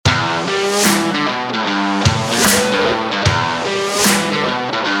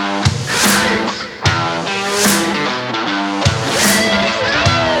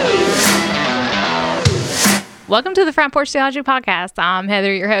Welcome to the Front Porch Theology Podcast. I'm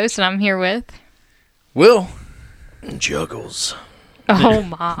Heather, your host, and I'm here with Will. Juggles. Oh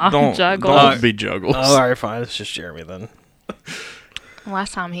my, Juggles. Don't be Juggles. Oh, all right, fine. It's just Jeremy then.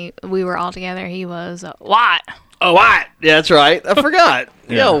 Last time we were all together, he was White. Oh, White. Yeah, that's right. I forgot.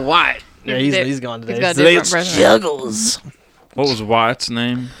 Yeah. Yo, White. Yeah, he's gone today. He's got a Today different it's president. Juggles. What was Wyatt's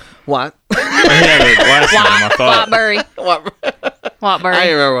name? What? He had a last name, I White thought. Burry. What? White I Burry. don't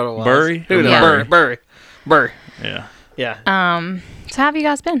remember what it was. Burry? Who knows? Yeah. Burry. Yeah. Yeah. So how have you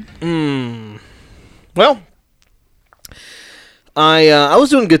guys been? Well, I was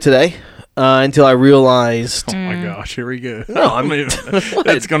doing good today until I realized. Oh my gosh, here we go. No, I mean,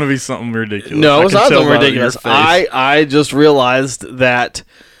 it's going to be something ridiculous. No, I it's can not tell something by ridiculous. your face. I just realized that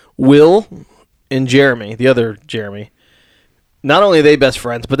Will and Jeremy, the other Jeremy, not only are they best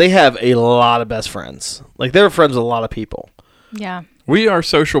friends, but they have a lot of best friends. Like, they're friends with a lot of people. Yeah. We are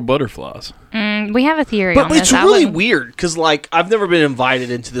social butterflies. We have a theory on But this. it's really weird because, like, I've never been invited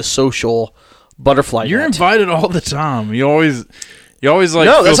into the social butterfly You're net. invited all the time. You always like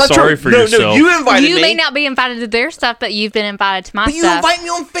No, feel that's not sorry true. for yourself. No, you invited You me. may not be invited to their stuff, but you've been invited to my But you stuff. invite me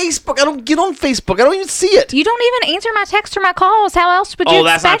on Facebook. I don't get on Facebook. I don't even see it. You don't even answer my texts or my calls. How else would you Oh,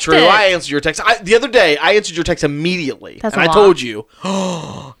 that's not expect true. it? I answered your text. The other day, I answered your text immediately. That's and a I lot. told you.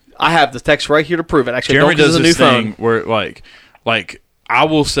 I have the text right here to prove it. Actually, Jeremy don't, 'cause does it's a this new thing phone. where like I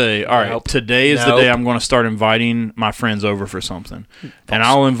will say, all right, Nope. today is the Nope. day I'm going to start inviting my friends over for something. And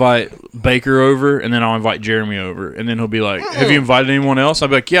I'll invite Baker over, and then I'll invite Jeremy over. And then he'll be like, have you invited anyone else? I'll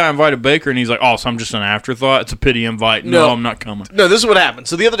be like, yeah, I invited Baker. And he's like, oh, so I'm just an afterthought? It's a pity invite. No, No. I'm not coming. No, this is what happened.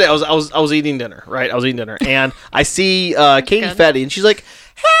 So the other day, I was eating dinner, right? I was eating dinner, and I see Katie good. Fetty, and she's like,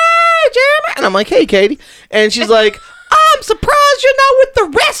 "Hey, Jeremy," and I'm like, "Hey, Katie," and she's like, "I'm surprised you're not with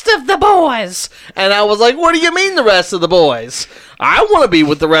the rest of the boys." And I was like, "What do you mean the rest of the boys? I want to be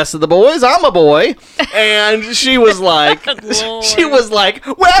with the rest of the boys. I'm a boy." And she was like, Lord. she was like,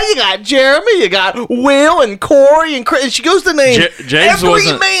 "Well, you got Jeremy, you got Will and Corey and Chris." And she goes to name James every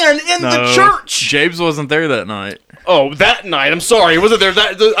wasn't- man in the No, church. James wasn't there that night. Oh, that night. I'm sorry. Wasn't there?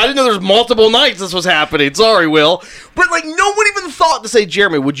 I didn't know there was multiple nights this was happening. Sorry, Will. But like, no one even thought to say,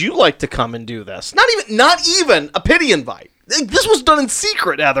 "Jeremy, would you like to come and do this?" Not even a pity invite. This was done in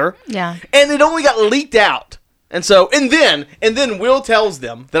secret, Heather. Yeah. And it only got leaked out. And so, and then Will tells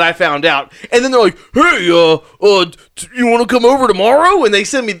them that I found out, and then they're like, "Hey, you want to come over tomorrow?" And they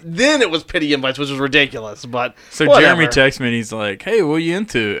send me. Then it was pity invites, which was ridiculous. But So whatever. Jeremy texts me, and he's like, hey, what are you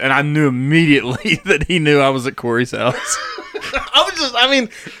into? And I knew immediately that he knew I was at Corey's house.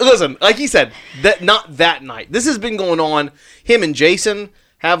 Listen, like he said, not that night. This has been going on. Him and Jason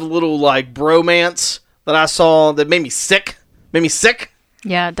have a little like bromance that I saw that made me sick.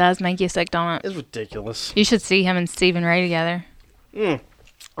 Yeah, it does make you sick, don't it? It's ridiculous. You should see him and Stephen Ray together.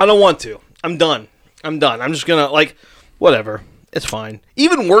 I don't want to. I'm done. I'm just gonna whatever. It's fine.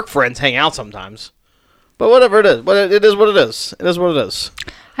 Even work friends hang out sometimes. But whatever it is. But it is what it is. It is what it is.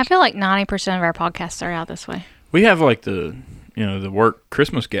 I feel like 90% of our podcasts start out this way. We have like the work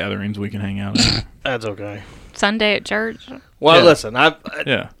Christmas gatherings we can hang out at. That's okay. Sunday at church. Well, Yeah. listen.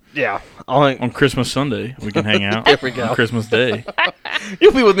 Yeah. I'll hang. On Christmas Sunday, we can hang out. There we go. On Christmas Day.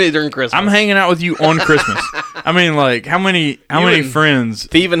 You'll be with me during Christmas. I'm hanging out with you on Christmas. I mean, like, how many and friends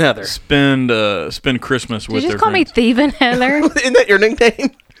Steve and Heather. spend Christmas Did with you their just call me friends? Thieving Heather? Isn't that your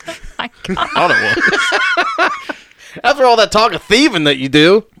nickname? My God. I thought it was. After all that talk of thieving that you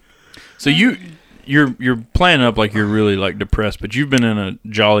do. So you're playing up like you're really like depressed, but you've been in a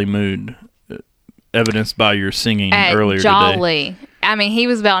jolly mood, evidenced by your singing earlier today. Jolly. I mean, he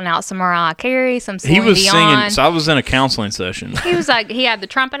was belting out some Mariah Carey, some Celine He was Dion. singing. So I was in a counseling session, He was like, he had the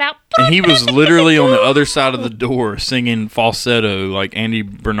trumpet out. and he was literally on the other side of the door singing falsetto like Andy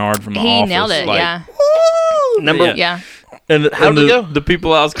Bernard from The He Office. nailed it, like, yeah. Number Yeah. And, How'd it go? the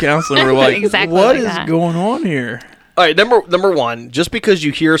people I was counseling were like, Exactly "What like is that. going on here?" All right, number one, just because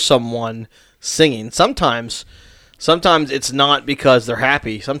you hear someone singing, sometimes it's not because they're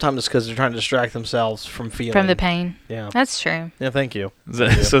happy. Sometimes it's because they're trying to distract themselves from feeling. From the pain. Yeah. That's true. Yeah, thank you.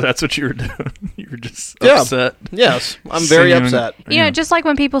 So that's what you were doing. You were just Yeah. upset. Yes, I'm very Singing. upset. You know, just like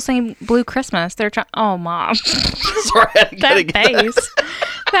when people sing Blue Christmas, they're trying. Oh, Mom. Sorry, I didn't That get it. face.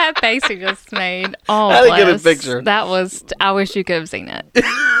 That face you just made. Oh, I didn't get a bless. picture. That was. I wish you could have seen it. It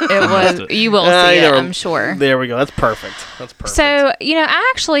was. You will I see it, never- I'm sure. There we go. That's perfect. So, you know,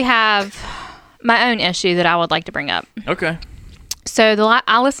 I actually have my own issue that I would like to bring up. Okay. So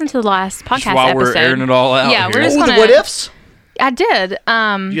I listened to the last podcast Just while episode. we're airing it all out Yeah, here. we're just Oh, gonna. the what ifs? I did.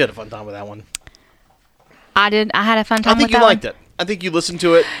 You had a fun time with that one. I did. I had a fun time. I think with you that liked one. it. I think you listened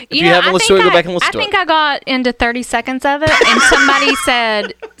to it. If you know, haven't listened to it, go back and listen to it. I think I got into 30 seconds of it, and somebody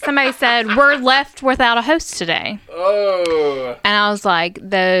said, we're left without a host today. Oh. And I was like,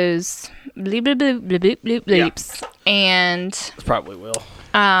 those bleep, bleep, bleep, bleep, bleep, bleep, bleeps. And It probably will.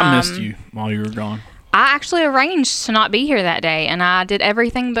 I missed you while you were gone. I actually arranged to not be here that day, and I did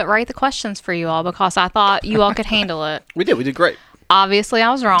everything but write the questions for you all because I thought you all could handle it. We did great. Obviously, I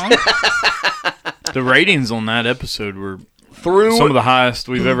was wrong. The ratings on that episode were Through some of the highest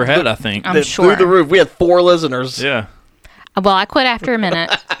we've ever had, I think. I'm sure. Through the roof. We had 4 listeners. Yeah. Well, I quit after a minute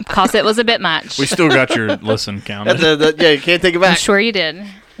because it was a bit much. We still got your listen counted. Yeah, you can't take it I'm back. sure you did.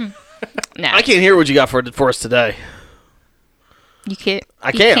 No, I can't hear what you got for us today. you can't.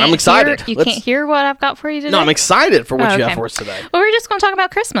 I can't. I'm excited. You Let's- can't hear what I've got for you today. No, I'm excited for what Oh, you okay. have for us today. Well, we're just going to talk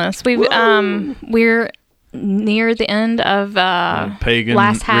about Christmas. We're near the end of Pagan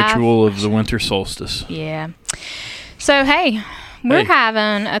last half. ritual of the winter solstice. Yeah. So hey, we're Hey.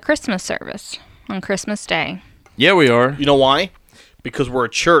 having a Christmas service on Christmas Day. Yeah, we are. You know why? Because we're a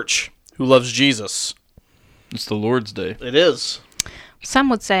church who loves Jesus. It's the Lord's Day. It is. Some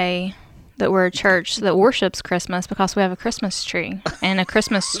would say that we're a church that worships Christmas because we have a Christmas tree, and a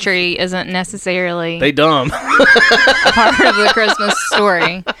Christmas tree isn't necessarily They dumb. part of the Christmas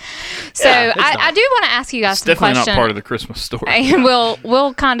story. So Yeah, it's not. I do want to ask you guys It's some definitely questions. not part of the Christmas story. And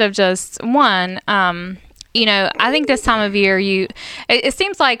we'll kind of just I think this time of year it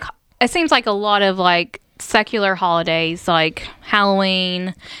seems like a lot of like secular holidays like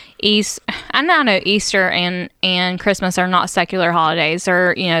Halloween, Easter. I know Easter and Christmas are not secular holidays,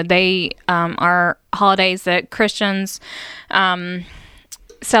 or they are holidays that Christians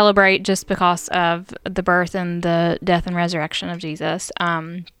celebrate just because of the birth and the death and resurrection of Jesus.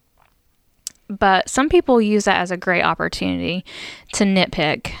 But some people use that as a great opportunity to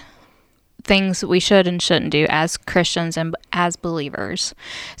nitpick things we should and shouldn't do as Christians and as believers.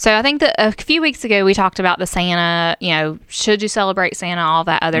 So I think that a few weeks ago we talked about the Santa, should you celebrate Santa, all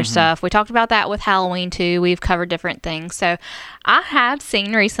that other stuff. We talked about that with Halloween too. We've covered different things. So I have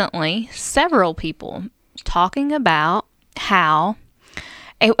seen recently several people talking about how,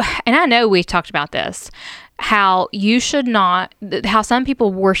 and I know we've talked about this, how some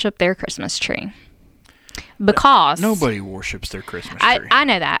people worship their Christmas tree. Because Nobody worships their Christmas tree. I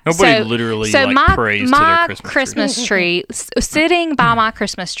know that. Nobody literally, prays to their Christmas tree. Sitting by my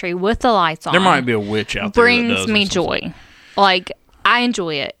Christmas tree with the lights on. There might be a witch out there that brings does me or something. joy. Like, I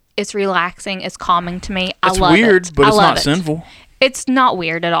enjoy it. It's relaxing. It's calming to me. I It's love weird, it. but I it's love not it. sinful. It's not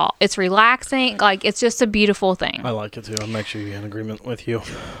weird at all. It's relaxing. Like, it's just a beautiful thing. I like it too. I'm actually in agreement with you.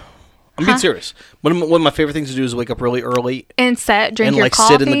 I'm being serious. One of my favorite things to do is wake up really early. And drink And, your like,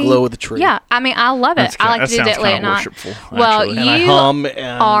 coffee. sit in the glow of the tree. Yeah, I mean, I love it. I like to do sounds that late at kinda night. worshipful, Well, actually. And I you hum.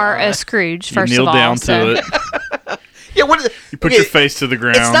 And, are a Scrooge, You first kneel of all. down so. to it. Yeah, what is it? You put Okay, your face to the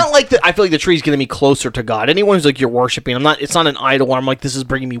ground. It's not like I feel like the tree's getting me closer to God. Anyone who's like you're worshiping, it's not an idol where I'm like this is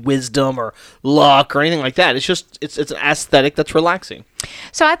bringing me wisdom or luck or anything like that. It's just it's an aesthetic that's relaxing.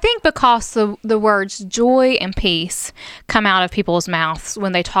 So I think because the words joy and peace come out of people's mouths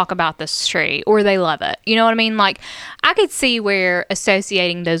when they talk about this tree, or they love it. You know what I mean? Like, I could see where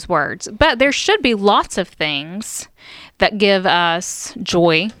associating those words, but there should be lots of things that give us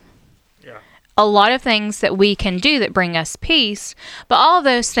joy. Yeah. A lot of things that we can do that bring us peace, but all of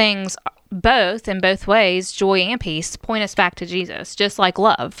those things, in both ways, joy and peace, point us back to Jesus, just like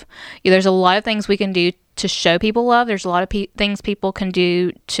love. There's a lot of things we can do to show people love. There's a lot of things people can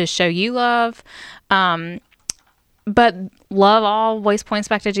do to show you love. But love always points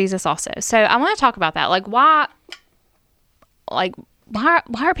back to Jesus also. So I want to talk about that. Like, why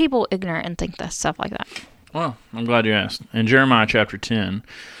are people ignorant and think that stuff like that? Well, I'm glad you asked. In Jeremiah chapter 10,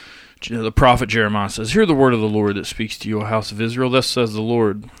 the prophet Jeremiah says, "Hear the word of the Lord that speaks to you, O house of Israel. Thus says the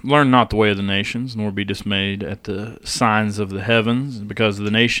Lord, learn not the way of the nations, nor be dismayed at the signs of the heavens, because the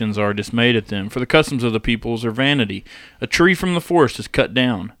nations are dismayed at them. For the customs of the peoples are vanity. A tree from the forest is cut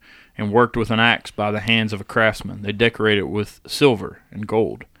down, and worked with an axe by the hands of a craftsman. They decorate it with silver and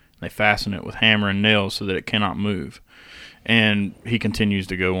gold. They fasten it with hammer and nails so that it cannot move." And he continues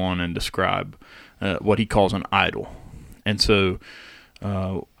to go on and describe what he calls an idol. And so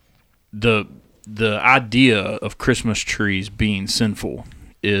the idea of Christmas trees being sinful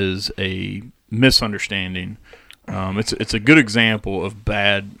is a misunderstanding. It's a good example of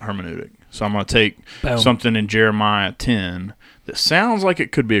bad hermeneutic. So I'm going to take something in Jeremiah 10 that sounds like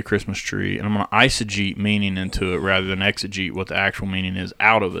it could be a Christmas tree, and I'm going to eisegete meaning into it rather than exegete what the actual meaning is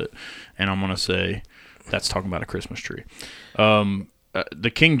out of it. And I'm going to say that's talking about a Christmas tree.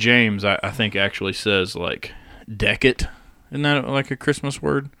 The King James, I think, actually says like deck it, Isn't that like a Christmas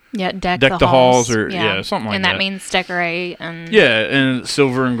word? Yeah, deck the halls, or something like and that. that means decorate and Yeah, and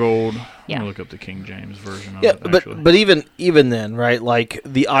silver and gold. Yeah. Let me look up the King James version of Yeah, it. Actually. but even then, right? Like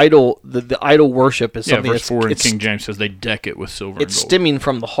the idol, the idol worship is something verse 4 in it's King James says they deck it with silver and it's gold. stemming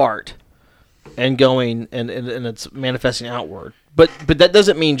from the heart and going and it's manifesting outward. But that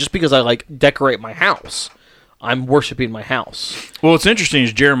doesn't mean just because I like decorate my house, I'm worshiping my house. Well, what's interesting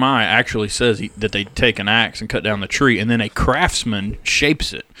is Jeremiah actually says that they take an axe and cut down the tree, and then a craftsman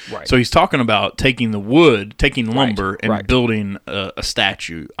shapes it. Right. So he's talking about taking the wood, taking lumber, and right. building a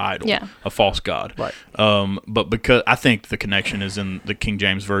statue idol, Yeah. a false god. Right. But because I think the connection is in the King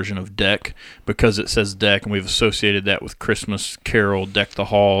James version of deck, because it says deck, and we've associated that with Christmas Carol, deck the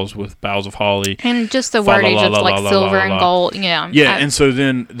halls with boughs of holly. and just the Fa la wordage la of la like la la silver la and la. gold. Yeah. Yeah, and so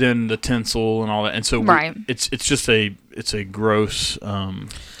then the tinsel and all that, and so Right. it's just a gross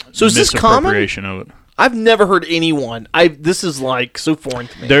So is this common? misappropriation of it. I've never heard anyone. This is like so foreign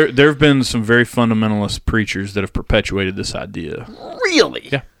to me. There have been some very fundamentalist preachers that have perpetuated this idea. Really?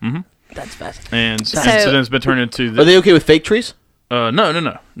 Yeah. Mm-hmm. That's fascinating. And so So- then it's been turned into Are they okay with fake trees? no.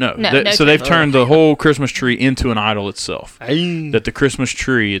 No, So they've turned the whole Christmas tree into an idol itself. That That the Christmas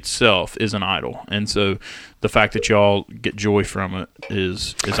tree itself is an idol, and so the fact that y'all get joy from it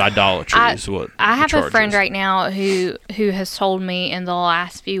is idolatry. Is what I the have a charge friend is. right now who has told me in the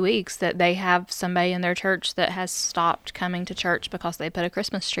last few weeks that they have somebody in their church that has stopped coming to church because they put a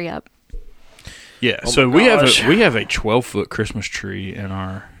Christmas tree up. Yeah. Oh so my we gosh. have a 12-foot Christmas tree in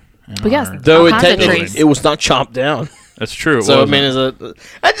our. We got Though all it kinds of technically trees. it was not chopped down. That's true. It So I wasn't. mean,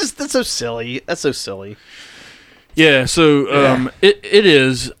 that's so silly. That's so silly. Yeah, so it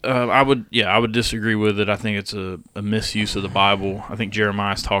is. I would disagree with it. I think it's a misuse of the Bible. I think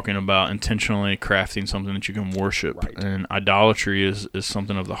Jeremiah's talking about intentionally crafting something that you can worship, Right. and idolatry is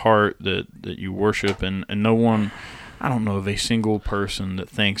something of the heart that you worship, and no one. I don't know of a single person that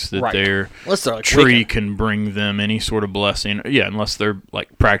thinks that Right. their Unless they're like tree Wiccan. can bring them any sort of blessing. Yeah, unless they're like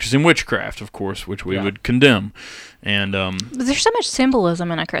practicing witchcraft, of course, which we Yeah. would condemn. And But there's so much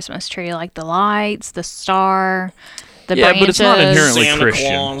symbolism in a Christmas tree, like the lights, the star, the yeah, branches. but it's not inherently Santa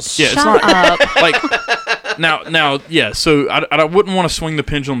Christian. Claus. Yeah, it's Shut not up. like now, yeah. So I wouldn't want to swing the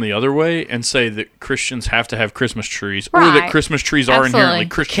pendulum the other way and say that Christians have to have Christmas trees, or that Right. Christmas trees are Absolutely. inherently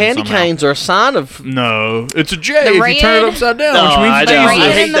Christian. Candy somehow. canes are a sign of. No, it's a J The if you turn it red- upside down, No, which I means don't. red I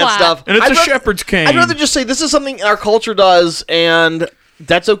Jesus. hate and the that white. stuff. And it's I'd a rather- shepherd's cane. I'd rather just say this is something our culture does, and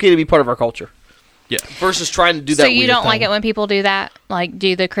that's okay to be part of our culture. Yeah. Versus trying to do that. So you weird don't like thing. it when people do that, like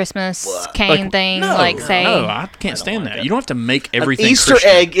do the Christmas cane Like, thing, no, like say. no, I can't stand like that. it. You don't have to make An everything Easter Christian.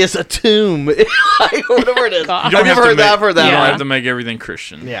 egg is a tomb. Like, whatever it is. God. I've You don't have never to heard that. make- I've heard that You Yeah. don't one. have to make everything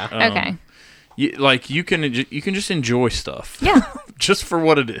Christian. Yeah. Okay. You can just enjoy stuff. Yeah. Just for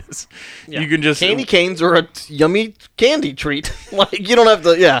what it is. Yeah. You can just Candy canes are a yummy candy treat. Like you don't have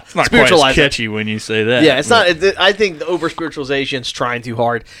to. Yeah, It's not quite spiritualize as it. catchy when you say that. Yeah, it's but- not. I think the over spiritualization is trying too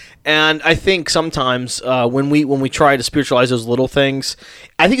hard, and I think sometimes when we try to spiritualize those little things,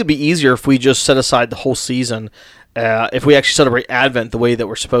 I think it'd be easier if we just set aside the whole season. If we actually celebrate Advent the way that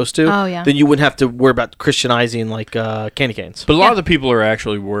we're supposed to, Oh, yeah. then you wouldn't have to worry about Christianizing like candy canes. But a lot Yeah. of the people are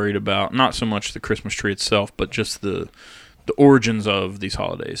actually worried about not so much the Christmas tree itself, but just the origins of these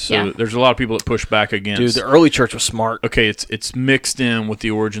holidays. So Yeah. there's a lot of people that push back against. Dude, the early church was smart. Okay, it's mixed in with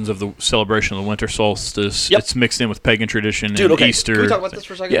the origins of the celebration of the winter solstice. Yep. It's mixed in with pagan tradition Dude, and okay, Easter. can we talk about this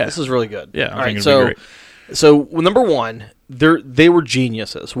for a second? Yeah. This is really good. Yeah, I All think right, it'd so be great. so number one, they were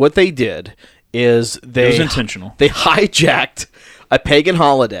geniuses. What they did is It they was intentional. They hijacked a pagan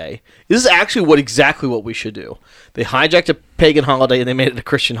holiday. This is actually exactly what we should do. They hijacked a pagan holiday and they made it a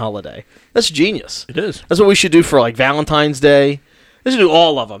Christian holiday. That's genius. It is. That's what we should do for like Valentine's Day. We should do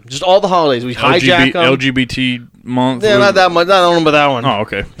all of them. Just all the holidays. We hijack them. LGBT month. Yeah, not that much. Not on about that one. Oh,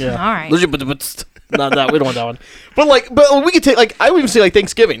 okay. Yeah. All right. Not that. We don't want that one. But we could take like I would even say like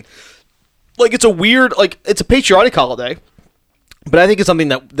Thanksgiving. Like it's a weird it's a patriotic holiday. But I think it's something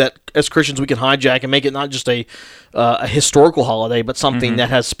that as Christians we can hijack and make it not just a historical holiday, but something that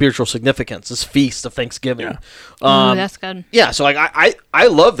has spiritual significance. This feast of Thanksgiving. Yeah. Ooh, that's good. Yeah, so like I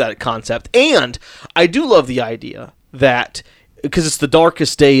love that concept, and I do love the idea that because it's the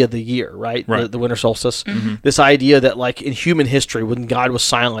darkest day of the year, right? Right. The winter solstice. This idea that like in human history, when God was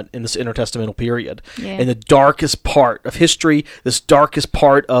silent in this intertestamental period, Yeah. in the darkest part of history, this darkest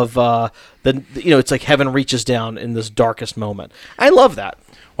part of it's like heaven reaches down in this darkest moment. I love that.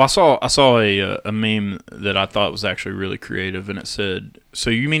 Well, I saw a meme that I thought was actually really creative, and it said, "So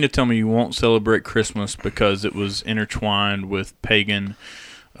you mean to tell me you won't celebrate Christmas because it was intertwined with pagan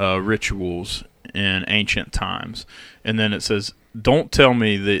rituals in ancient times?" And then it says, don't tell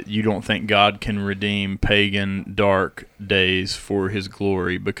me that you don't think God can redeem pagan dark days for his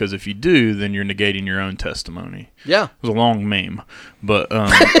glory, because if you do, then you're negating your own testimony. Yeah. It was a long meme, but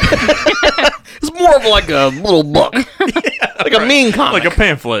It's more of like a little book. Like a mean comic. like a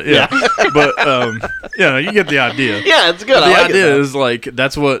pamphlet, yeah. But you get the idea. Yeah, it's good. The I like idea it, is like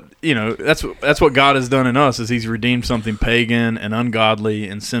that's what God has done in us, is he's redeemed something pagan and ungodly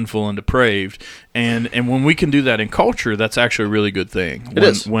and sinful and depraved. And when we can do that in culture, that's actually a really good thing. It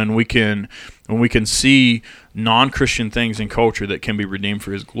is. When we can see non-Christian things in culture that can be redeemed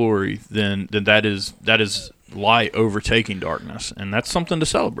for his glory, then that is light overtaking darkness, and that's something to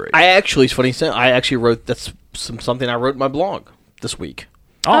celebrate. it's funny you say, I actually wrote something I wrote in my blog this week.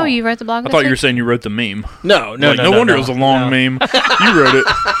 Oh, you wrote the blog? I thought you were saying you wrote the meme. No, No wonder it was a long meme. You wrote it.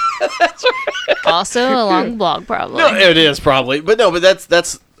 Also a long blog, probably. No, it is probably, but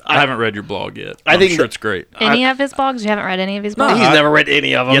that's. I haven't read your blog yet. I I'm think sure it's great. Any of his blogs? You haven't read any of his blogs? He's never read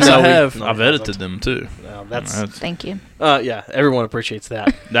any of them. Yes, No, I have. no, I've he edited hasn't. them too. No, that's Thank you. yeah. Everyone appreciates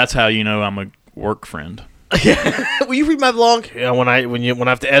that. That's how you know I'm a work friend. Will you read my blog? Yeah, when I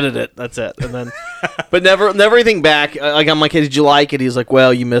have to edit it, that's it. And then, but never anything back. Like I'm like, hey, did you like it? He's like,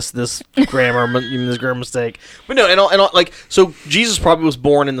 well, you missed this grammar mistake. But no, and all, like, so Jesus probably was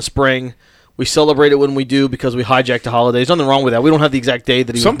born in the spring. We celebrate it when we do because we hijack the holidays. Nothing wrong with that. We don't have the exact day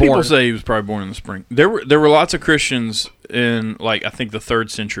that he Some was born. people say he was probably born in the spring. There were lots of Christians in, like, I think the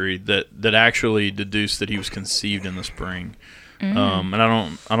 3rd century that actually deduced that he was conceived in the spring. And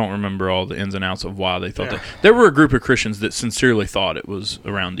I don't remember all the ins and outs of why they thought that. There were a group of Christians that sincerely thought it was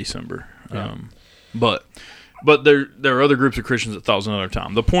around December. Yeah. But there are other groups of Christians that thought it was another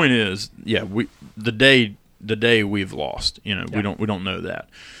time. The point is, the day we've lost. We don't know that.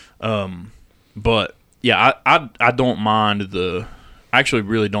 But yeah, I don't mind I actually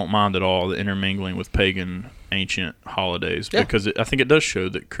really don't mind at all the intermingling with pagan ancient holidays, because I think it does show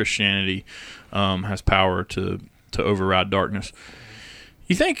that Christianity has power to override darkness.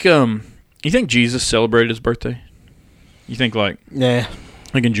 You think Jesus celebrated his birthday? You think like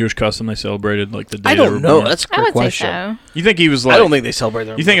in Jewish custom they celebrated like the day I they were don't know. born? That's a I great would question. say so. You think he was like? I don't think they celebrate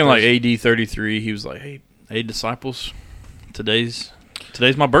their You think in like birthdays. AD 33 he was like, hey disciples, today's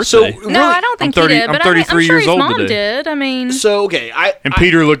my birthday. So No, I don't think I'm 30 he did. I'm But 33 I'm sure years his old mom today. did. I mean, So okay, And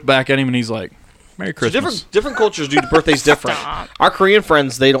Peter looked back at him and he's like, Merry So Christmas. different cultures do birthdays different. Stop. Our Korean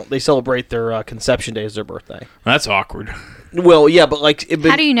friends they celebrate their conception day as their birthday. That's awkward. Well, yeah, but like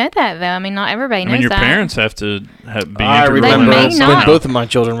how do you know that though? I mean, not everybody I knows mean, your that. parents have to be I integral in remember They may that when not. both of my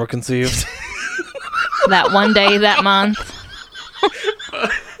children were conceived. That one day that month.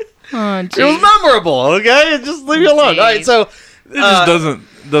 Oh, It was geez. memorable. Okay, just leave me alone. All right, so It just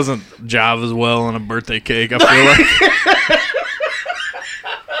doesn't jive as well on a birthday cake, I feel like.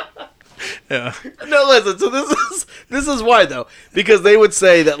 Yeah. no, listen. So this is why though, because they would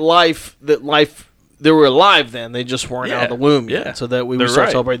say that life they were alive then. They just weren't out of the womb yet, yeah. so that we They're would start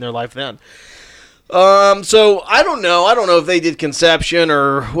right. celebrating their life then. So I don't know. I don't know if they did conception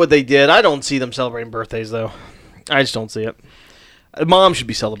or what they did. I don't see them celebrating birthdays though. I just don't see it. Mom should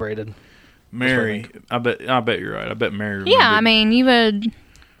be celebrated. Mary, I bet you're right. I bet Mary remembered. Yeah, I mean, you would.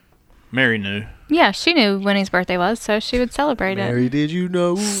 Mary knew. Yeah, she knew when his birthday was, so she would celebrate Mary, did you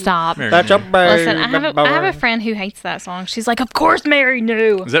know? it. Stop. Mary That's knew. a baby. Listen, I have a friend who hates that song. She's like, "Of course, Mary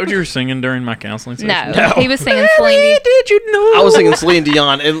knew." Is that what you were singing during my counseling session? No, he was singing Celine Dion. Did you know? I was singing Celine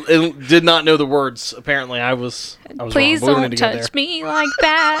Dion and did not know the words. Apparently, I was Please wrong. We don't need to go touch me like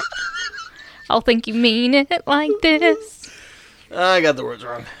that. I'll think you mean it like this. there. I got the words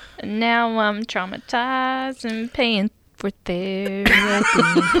wrong. Now I'm traumatized and paying for therapy.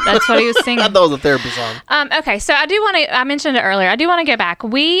 That's what he was singing. I thought it was a therapy song. Okay, so I do want to. I mentioned it earlier. I do want to go back.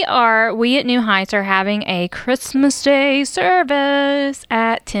 We at New Heights are having a Christmas Day service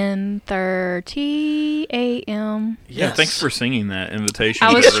at 10:30 a.m. Yeah, thanks for singing that invitation.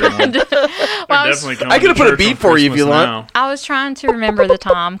 I was to everyone. trying to. Well, I was, Definitely coming I could've to put a church beat on for you if you Christmas want. now. I was trying to remember the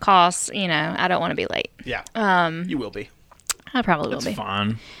time, cause I don't want to be late. Yeah. You will be. I probably will That's be.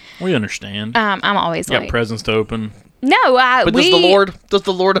 fine. We understand. I'm always You got late. presents to open. No, But does the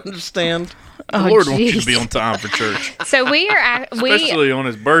Lord understand? The Oh, Lord wants you to jeez. be on time for church, So we are. especially on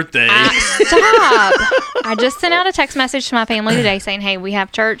his birthday. Stop. I just sent out a text message to my family today saying, hey, we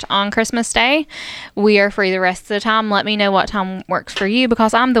have church on Christmas Day. We are free the rest of the time. Let me know what time works for you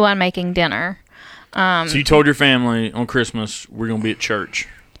because I'm the one making dinner. So you told your family on Christmas we're going to be at church.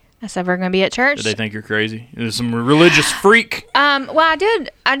 I said, we're going to be at church. Did they think you're crazy? Is some religious freak? Well, I did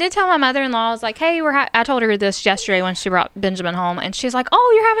tell my mother-in-law, I was like, hey, I told her this yesterday when she brought Benjamin home, and she's like,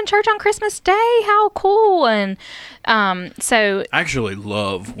 oh, you're having church on Christmas Day? How cool. And so I actually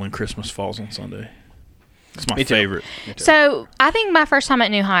love when Christmas falls on Sunday. It's my Me too. favorite. So I think my first time at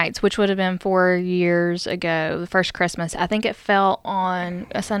New Heights, which would have been 4 years ago, the first Christmas, I think it fell on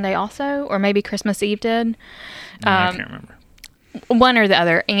a Sunday also, or maybe Christmas Eve did. I can't remember. One or the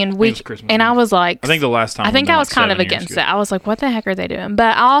other. And it was Christmas and I Eve. was like, I think the last time. I think I was kind of against it. I was like, what the heck are they doing?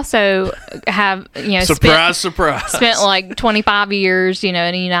 But I also have, Surprise! spent like 25 years, in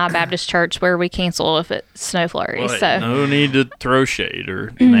a United Baptist church where we cancel if it's snow flurries. Well, So no need to throw shade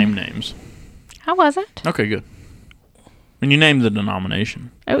or name names. I wasn't. Okay, good. When you name the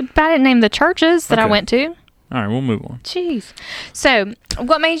denomination. I didn't name the churches that I Okay. went to. All right, we'll move on. Jeez. So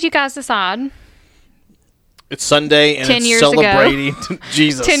what made you guys decide It's Sunday and 10 it's years ago. celebrating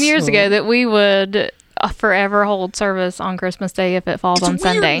Jesus. 10 years ago that we would forever hold service on Christmas Day if it falls It's on weird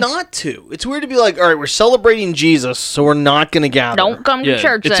Sunday? not to. It's weird to be like, all right, we're celebrating Jesus, so we're not going to gather. Don't come to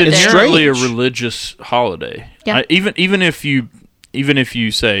church it's that day. inherently a Strange. religious holiday. Yeah. Even if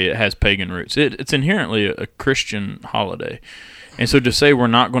you say it has pagan roots, it's inherently a Christian holiday. And so to say we're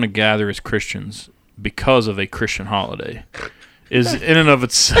not going to gather as Christians because of a Christian holiday is in and of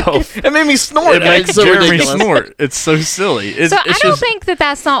itself. It made me snort. It makes It's so Jeremy ridiculous. snort. It's so silly. So I don't think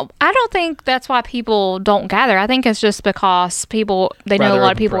that's not. I don't think that's why people don't gather. I think it's just because they know Rather a lot of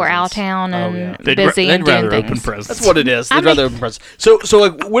open people are out of presents. town Oh, and yeah. busy they'd and doing rather things. open presents. That's what it is. They'd I mean- rather open presents. So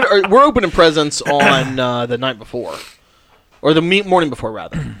like, we're opening presents on the night before, or the morning before,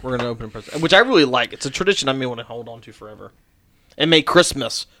 rather. We're going to open a present, which I really like. It's a tradition I may want to hold on to forever, and make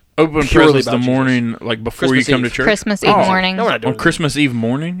Christmas. Open purely presents the about morning, like before Christmas you come Eve. to church. Christmas Eve Oh, morning. No, we're not doing On Christmas Eve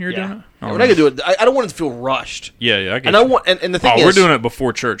morning, you're doing it. Yeah, All we're right. not going to do it. I don't want it to feel rushed. Yeah, I get And I you. want, and the thing is, we're doing it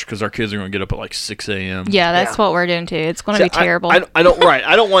before church because our kids are going to get up at like 6 a.m. Yeah, that's Yeah. what we're doing too. It's going to be terrible. I don't right.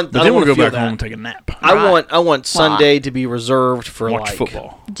 I don't want. But I then don't we'll want go to back home and take a nap. I want Sunday to be reserved for Watch like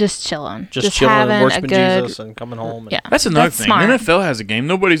football. just chilling. just chilling having and a worshiping good. Jesus and coming home. And Yeah, That's another That's thing. smart. The NFL has a game.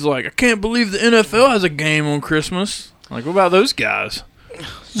 Nobody's like, I can't believe the NFL has a game on Christmas. Like, what about those guys?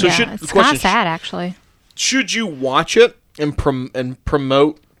 So yeah, should it's the kind question of sad actually. should you watch it and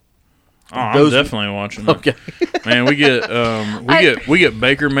promote? Oh, I'm Those- definitely watching it. Okay. Man, we get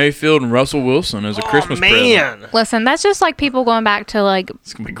Baker Mayfield and Russell Wilson as a Christmas present. man. Listen, that's just like people going back to like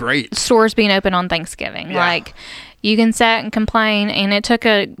It's gonna be great. stores being open on Thanksgiving. Yeah. Like you can sit and complain, and it took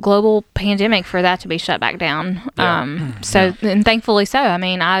a global pandemic for that to be shut back down. So and thankfully so. I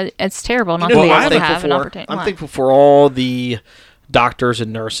mean, it's terrible not to Well, be I'm able to thankful have an for. opportunity. I'm What? thankful for all the doctors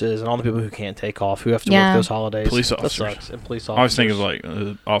and nurses and all the people who can't take off, who have to Yeah. work those holidays. Police That officers. sucks. And police I officers. always think of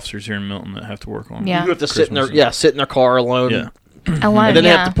like officers here in Milton that have to work on. Yeah. You have to sit in Christmas sit in their car alone. Yeah. Alone, And then they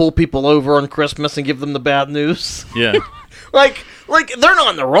yeah. have to pull people over on Christmas and give them the bad news. Yeah. like they're not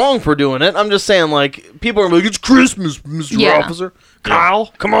in the wrong for doing it. I'm just saying, like, people are like, it's Christmas, Mr. Yeah. Officer.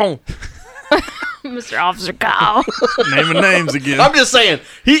 Kyle, come on. Mr. Officer Kyle. Naming names again. I'm just saying,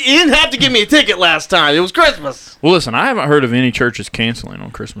 he didn't have to give me a ticket last time. It was Christmas. Well, listen, I haven't heard of any churches canceling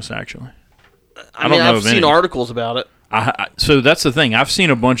on Christmas, actually. I don't mean, know I've of seen any. articles about it. So that's the thing. I've seen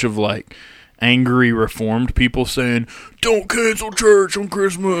a bunch of like angry Reformed people saying, "Don't cancel church on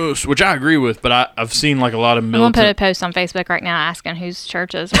Christmas," which I agree with. But I've seen like a lot of I'm gonna put a militant. post on Facebook right now asking whose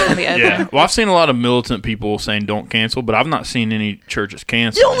churches are gonna be open. Yeah, well, I've seen a lot of militant people saying don't cancel, but I've not seen any churches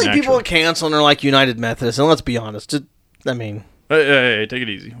cancel. The only people that cancel are like United Methodists, and let's be honest. I mean, Hey, take it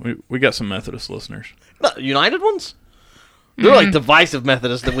easy. We got some Methodist listeners. United ones? They're like divisive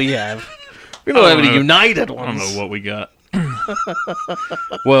Methodists that we have. We don't I have don't any know. United I ones. don't know what we got.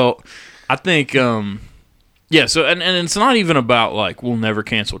 Well, I think, yeah. So, and it's not even about like we'll never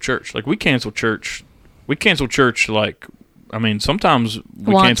cancel church. Like we cancel church. Like, I mean, sometimes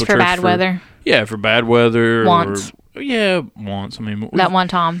we Once cancel for church bad weather. Yeah, for bad weather. Once. Once. I mean, That one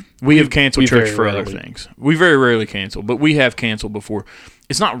time. we have canceled we church very for other rarely- things. We very rarely cancel, but we have canceled before.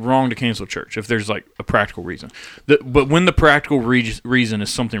 It's not wrong to cancel church if there's like a practical reason. But when the practical reason is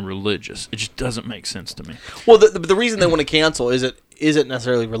something religious, it just doesn't make sense to me. Well, the reason they want to cancel isn't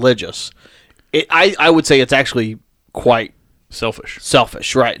necessarily religious. I would say it's actually quite Selfish.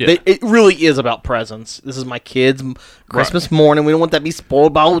 selfish, right? Yeah. It really is about presents. This is my kids' Christmas morning. We don't want that to be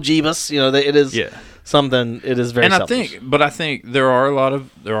spoiled by old Jeebus. You know, it is something. It is very. And selfish. I think there are a lot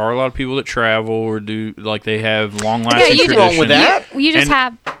of people that travel or do like they have long lasting Yeah, you traditions. wrong with that. You just And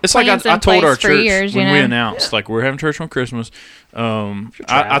have It's like plans I in told place our for church years, when you we know? announced like we're having church on Christmas. I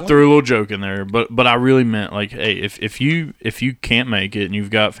traveling? threw a little joke in there, but I really meant like, hey, if you can't make it and you've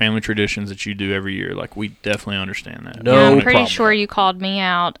got family traditions that you do every year, like we definitely understand that. No Yeah, I'm problem. pretty sure you called me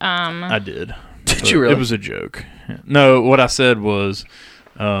out. I did. Did But you really? It was a joke. No, what I said was,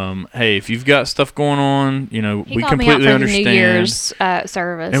 hey, if you've got stuff going on, you know, He we called me out completely for understand. the New Year's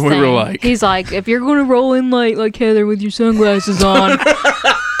service. And we were thing. like- he's like, if you're going to roll in late like Heather with your sunglasses on,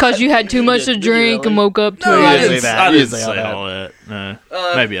 Because you had too much to drink and woke up No, too I late. didn't say that. I You didn't didn't say say all all that.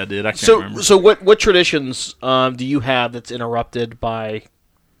 No. Maybe I did. I can't remember. So what traditions do you have that's interrupted by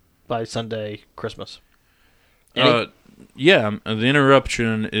Sunday Christmas? Any? Yeah, the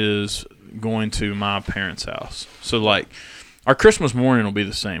interruption is going to my parents' house. So, like, our Christmas morning will be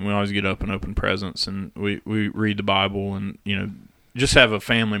the same. We always get up and open presents, and we read the Bible and, just have a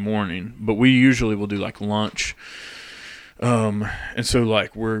family morning. But we usually will do, like, lunch. And so,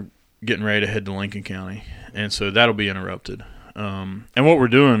 like, we're getting ready to head to Lincoln County. And so that'll be interrupted. And what we're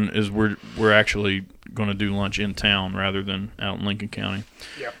doing is we're actually going to do lunch in town rather than out in Lincoln County.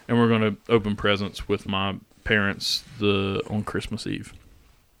 Yep. And we're going to open presents with my parents on Christmas Eve.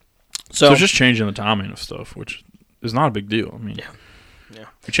 So it's just changing the timing of stuff, which is not a big deal. I mean, yeah.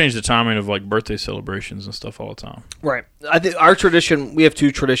 we change the timing of like birthday celebrations and stuff all the time. Right. I think our tradition. We have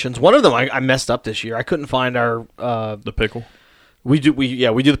two traditions. One of them I messed up this year. I couldn't find our The pickle. We do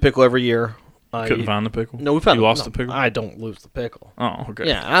the pickle every year. Couldn't find the pickle. No, we found. You lost the pickle. I don't lose the pickle. Oh, okay.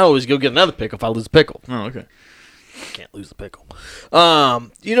 Yeah, I always go get another pickle if I lose the pickle. Oh, okay. Can't lose the pickle.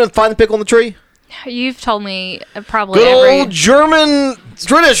 Find the pickle in the tree. You've told me probably Good every. old German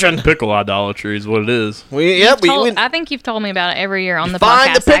tradition. Pickle idolatry is what it is. I think you've told me about it every year on the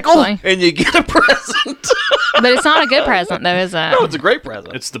find podcast. the pickle Actually, and you get a present. but it's not a good present though, is it? No, it's a great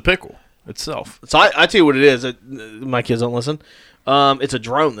present. It's the pickle itself. So I tell you what it is. My kids don't listen. It's a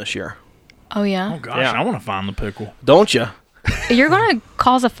drone this year. Oh yeah. Oh gosh, Yeah. I want to find the pickle. Don't you? You're gonna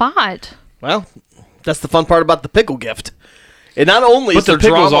cause a fight. Well, that's the fun part about the pickle gift. And not only But is the there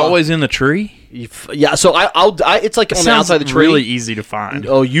pickle's drama, always in the tree. yeah. So it's like on the outside of the tree. Really easy to find.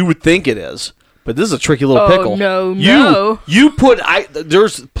 Oh, you would think it is, but this is a tricky little pickle. no. You put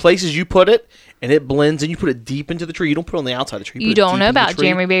there's places you put it and it blends, and you put it deep into the tree. You don't put it on the outside of the tree. You put it don't deep know into the about tree.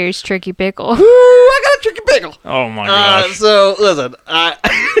 Jeremy Berry's tricky pickle. Ooh, I got a tricky pickle. Oh my gosh. So listen,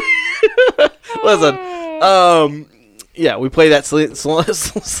 yeah, we play that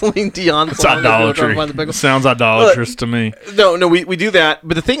Celine Dion It's song. idolatry. It sounds idolatrous to me. No, we do that.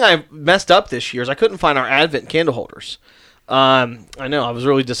 But the thing I messed up this year is I couldn't find our Advent candle holders. I know, I was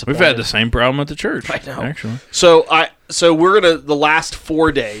really disappointed. We've had the same problem at the church. I know. Actually. So we're gonna the last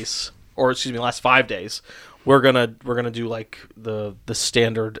 4 days, or excuse me, last 5 days, we're gonna do like the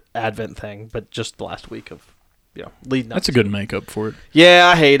standard Advent thing, but just the last week of leading up. That's a good makeup for it. Yeah,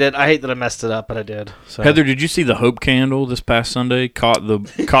 I hate it. I hate that I messed it up, but I did. So. Heather, did you see the Hope candle this past Sunday? Caught the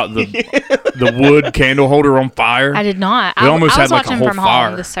the wood candle holder on fire. I did not. We almost I was had like a watching whole from fire.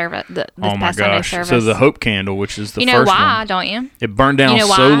 home this Oh my past Sunday gosh! service. So the Hope candle, which is the you know first why, one, don't you? it burned down You know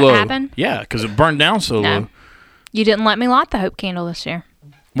so why it low. happened? Yeah, because it burned down so No. low. You didn't let me light the Hope candle this year.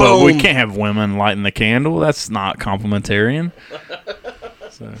 Well, we Boom. can't have women lighting the candle. That's not complimentarian.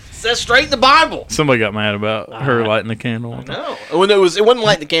 So Says straight in the Bible. somebody got mad about her lighting the candle. No, when it wasn't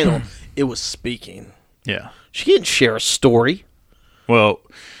lighting the candle. It was speaking. Yeah. She didn't share a story. Well,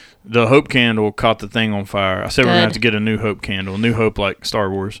 the Hope candle caught the thing on fire. I said we're going to Good. have to get a new Hope candle, New Hope like Star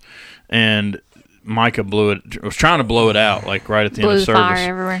Wars. And Micah was trying to blow it out like right at the end Blew of the service. fire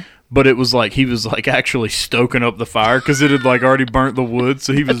everywhere. But it was like he was like actually stoking up the fire because it had like already burnt the wood.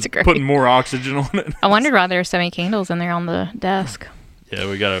 So he was That's great. putting more oxygen on it. I wondered why there were so many candles in there on the desk. Yeah,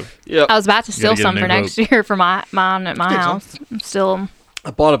 we got to. Yeah, I was about to steal get a some new for next year for mine at my house. Steal them.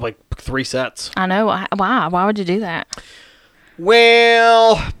 I bought up like 3 sets. I know. Why? Why would you do that?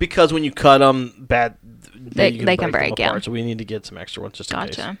 Well, because when you cut them, They you can break, them yeah. apart, so we need to get some extra ones just in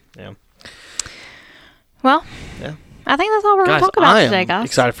case. Gotcha. Yeah. Well, Yeah. I think that's all we're going Guys, to talk about I today, am guys.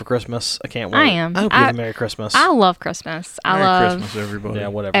 excited for Christmas. I can't wait. I am. I hope you have a Merry Christmas. I love Christmas. I Merry love Christmas, everybody. yeah,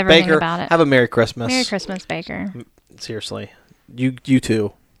 whatever. everything Baker, about it. have a Merry Christmas. Merry Christmas, Baker. Seriously. You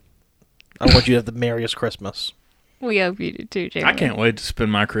too. I want you to have the merriest Christmas. We hope you do too, Jeremy. I can't wait to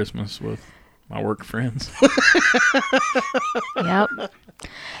spend my Christmas with my work friends. Yep.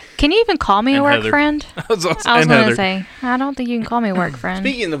 Can you even call me a And work Heather. friend? I was and going to Heather. say, I don't think you can call me a work friend.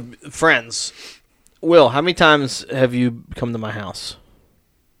 Speaking of friends, Will, how many times have you come to my house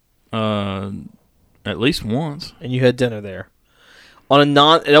At least once. and you had dinner there?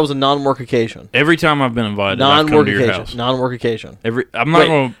 That was a non-work occasion. Every time I've been invited, I've come Non-work to your occasion. house. Non-work occasion. I'm not Wait,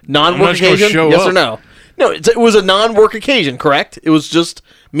 going. non-work occasion? Show Yes up. or no? No, it was a non-work occasion, correct? It was just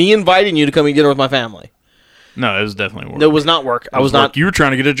me inviting you to come eat dinner with my family. No, it was definitely work. No, it was not work. I was not. You were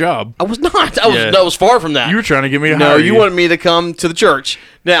trying to get a job. I was not. Yeah. I was far from that. You were trying to get me to No, hire you wanted me to come to the church.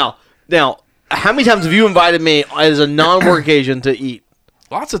 Now, how many times have you invited me as a non-work occasion to eat?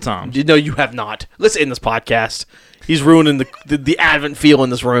 Lots of times. No, you have not. Let's end this podcast. He's ruining the Advent feel in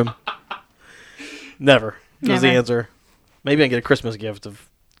this room. Never. Is the Never. answer. Maybe I get a Christmas gift of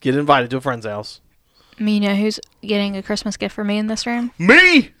get invited to a friend's house. You know who's getting a Christmas gift for me in this room?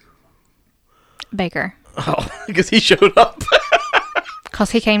 Me? Baker. Oh, because he showed up.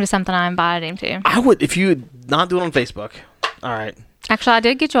 Because he came to something I invited him to. I would, if you would not do it on Facebook. All right. Actually, I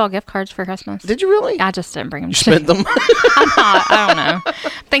did get you all gift cards for Christmas. Did you really? I just didn't bring them. You spent them? I'm not. I don't know.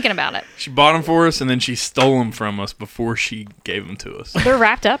 Thinking about it. She bought them for us, and then she stole them from us before she gave them to us. They're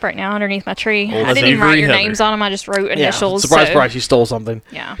wrapped up right now underneath my tree. Oh, I didn't even write Avery your Heather. names on them. I just wrote initials. Surprise, so- surprise, she stole something.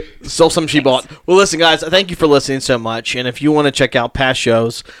 Yeah. Stole something she bought. Well, listen, guys, thank you for listening so much. And if you want to check out past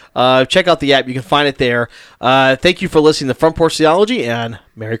shows, check out the app. You can find it there. Thank you for listening to Front Porch Theology, and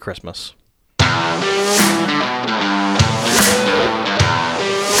Merry Christmas.